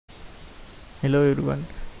Hello everyone.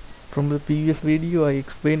 From the previous video I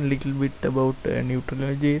explained a little bit about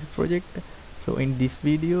Neutralinojs project. So in this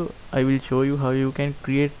video I will show you how you can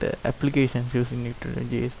create applications using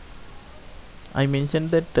Neutralinojs. I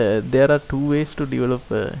mentioned that there are two ways to develop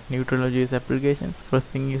Neutralinojs applications. First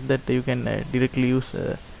thing is that you can directly use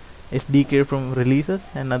SDK from releases.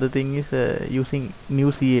 Another thing is using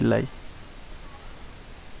new CLI.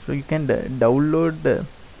 So you can download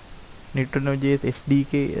Neutralinojs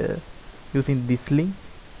SDK using this link.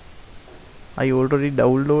 I already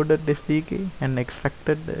downloaded SDK and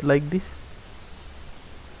extracted like this.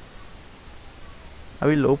 I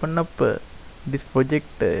will open up this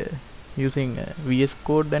project using VS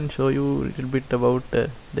Code and show you a little bit about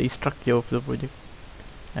the structure of the project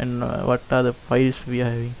and what are the files we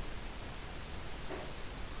are having.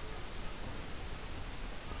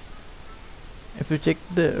 If you check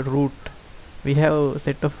the root, we have a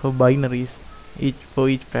set of binaries for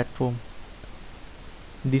each platform.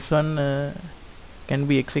 This one can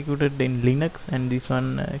be executed in Linux, and this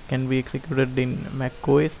one can be executed in Mac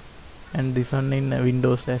OS, and this one in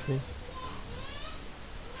Windows as well.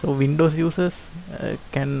 So Windows users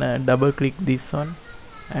can double click this one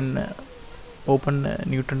and open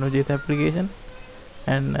Neutralinojs application,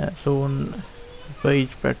 and so on for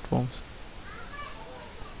each platforms.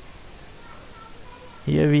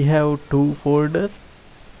 Here we have two folders,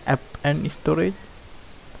 app and storage.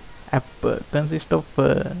 App consists of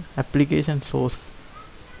application source.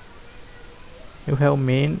 You have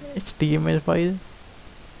main HTML file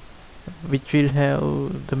which will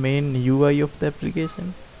have the main UI of the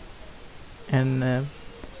application, and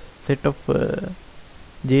set of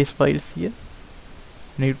JS files here.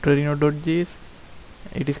 Neutralino.js,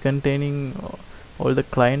 it is containing all the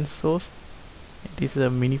client source. It is a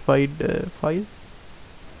minified file,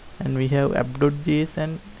 and we have app.js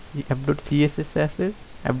and app.css as well.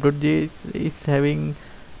 App.js is having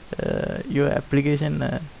your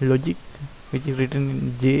application logic, which is written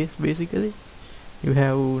in JS basically. You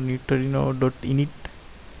have neutralino.init,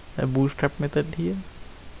 a bootstrap method here,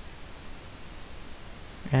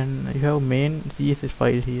 and you have main CSS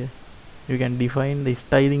file here. You can define the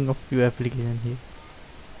styling of your application here.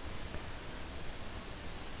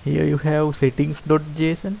 Here you have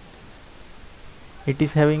settings.json. It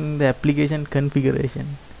is having the application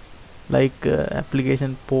configuration, like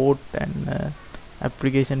application port and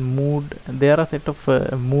application mood. There are a set of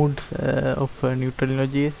moods of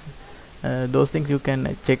Neutralinojs. Those things you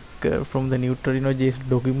can check from the Neutralinojs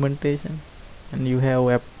documentation. And you have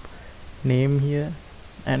app name here,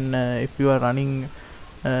 and if you are running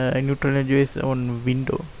Neutralinojs on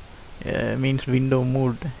window, means window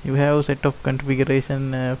mode, you have a set of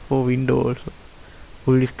configuration for window also.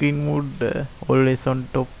 Full screen mode, always on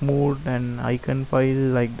top mode, and icon file,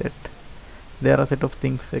 like that. There are a set of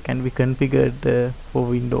things that can be configured for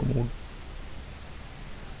window mode.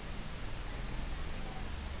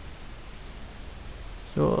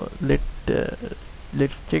 So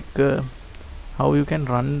let's check how you can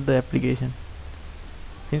run the application.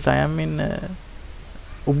 Since I am in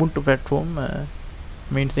Ubuntu platform,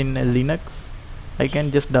 means in Linux, I can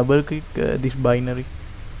just double click this binary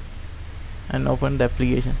and open the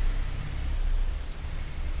application.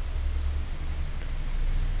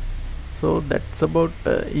 So that's about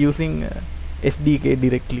using SDK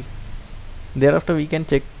directly. Thereafter we can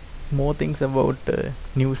check more things about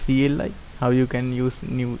new CLI, how you can use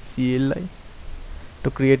new CLI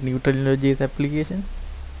to create Neutralinojs application.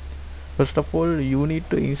 First of all, you need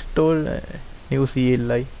to install new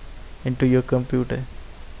CLI into your computer.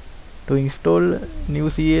 To install new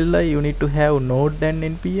CLI, you need to have node and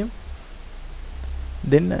npm.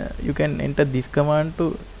 Then you can enter this command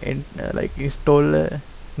to install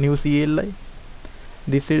new CLI.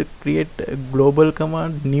 This will create a global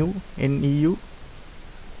command new neu.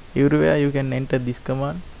 Everywhere you can enter this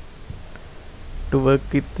command to work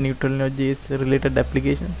with Neutralinojs related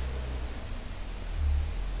applications.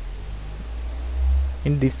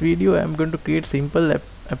 In this video I am going to create simple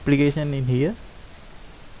application in here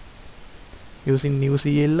using new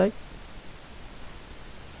CLI.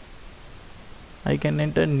 I can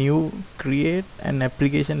enter new, create an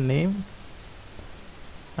application name.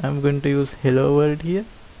 I am going to use hello world here,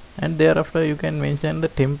 and thereafter you can mention the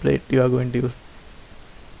template you are going to use.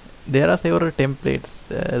 There are several templates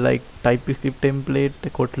like TypeScript template,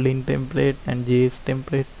 Kotlin template, and JS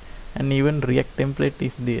template, and even React template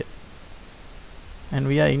is there. And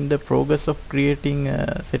we are in the progress of creating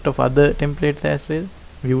a set of other templates as well,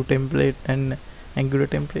 Vue template and Angular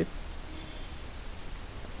template.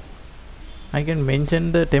 I can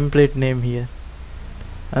mention the template name here.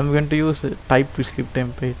 I'm going to use TypeScript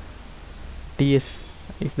template. TS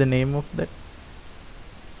is the name of that.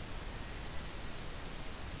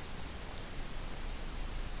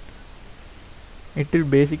 it will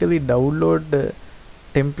basically download the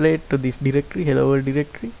template to this directory, hello world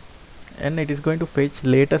directory, and it is going to fetch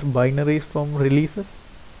latest binaries from releases,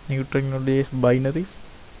 Neutralinojs binaries.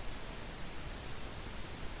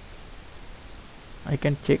 I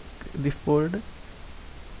can check this folder,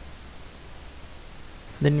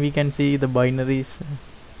 then we can see the binaries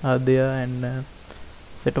are there, and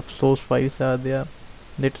set of source files are there.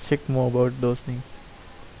 Let's check more about those things.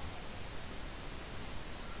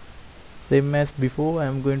 Same as before, I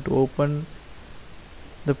am going to open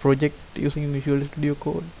the project using Visual Studio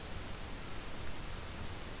Code.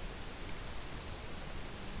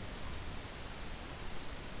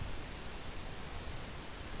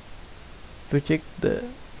 To check the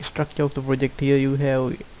structure of the project, here you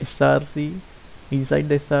have src. Inside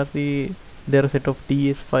the src there are a set of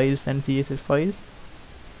ts files and css files.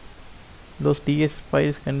 Those ts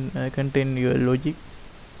files can contain your logic.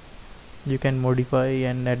 You can modify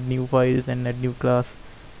and add new files and add new class.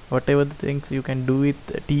 Whatever the things you can do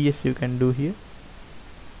with ts, you can do here.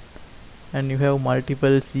 And you have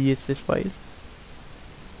multiple css files.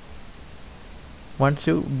 Once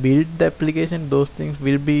you build the application, those things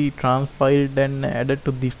will be transfiled and added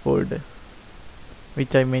to this folder,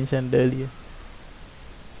 which I mentioned earlier.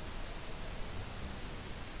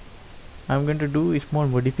 I'm going to do a small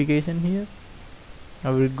modification here.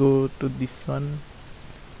 I will go to this one.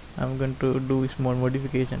 I'm going to do a small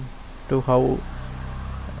modification to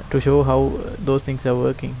show how those things are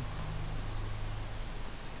working.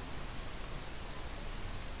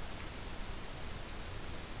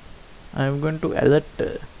 I am going to alert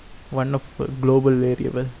one of global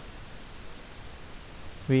variable.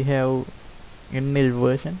 We have NL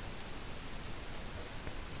version,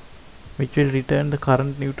 which will return the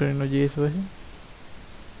current Neutralinojs version.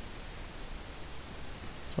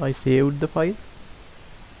 So I saved the file.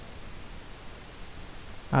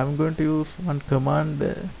 I am going to use one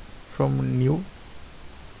command from new.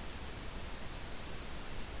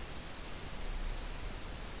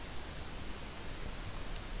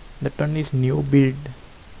 That one is new build.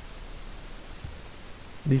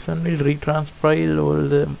 This one will retransfile all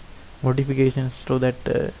the modifications to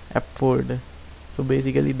that app folder. So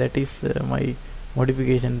basically that is my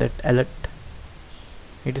modification, that alert.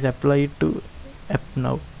 It is applied to app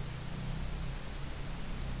now.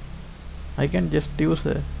 I can just use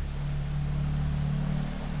a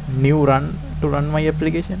new run to run my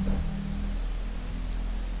application.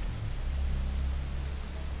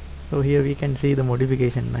 So here we can see the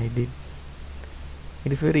modification I did.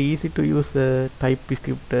 It is very easy to use the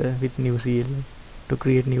TypeScript with new CLI to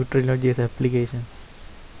create Neutralinojs applications.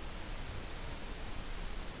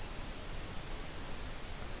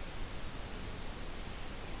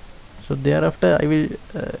 So thereafter I will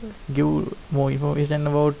give more information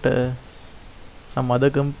about some other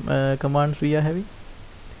commands we are having.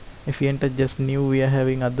 If we enter just new, we are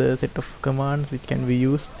having other set of commands which can be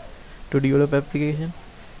used to develop application.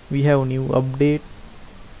 We have new update.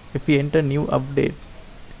 If we enter new update,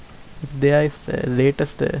 if there is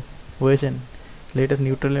latest version, latest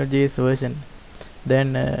Neutralinojs version,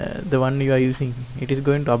 then the one you are using, it is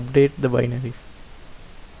going to update the binaries.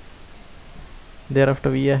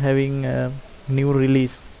 Thereafter we are having new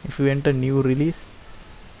release. If you enter new release,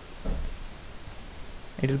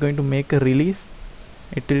 it is going to make a release.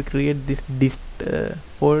 It will create this dist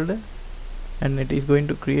folder, and it is going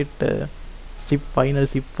to create final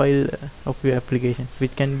zip file of your application,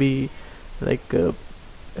 which can be like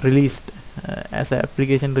released as an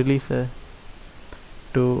application release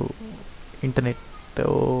to internet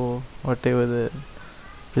or whatever the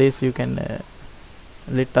place you can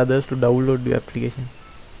let others to download your application.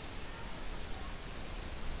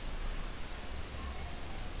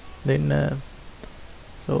 Then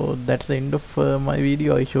so that's the end of my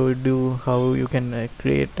video. I showed you how you can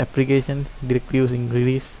create applications directly using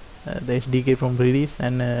release, the SDK from release,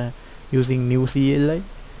 and using new CLI.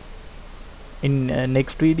 In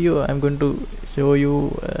next video I'm going to show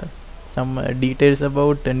you some details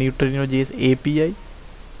about Neutralinojs API,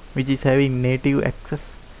 which is having native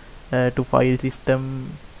access to file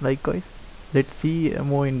system. Likewise, let's see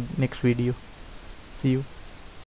more in next video. See you.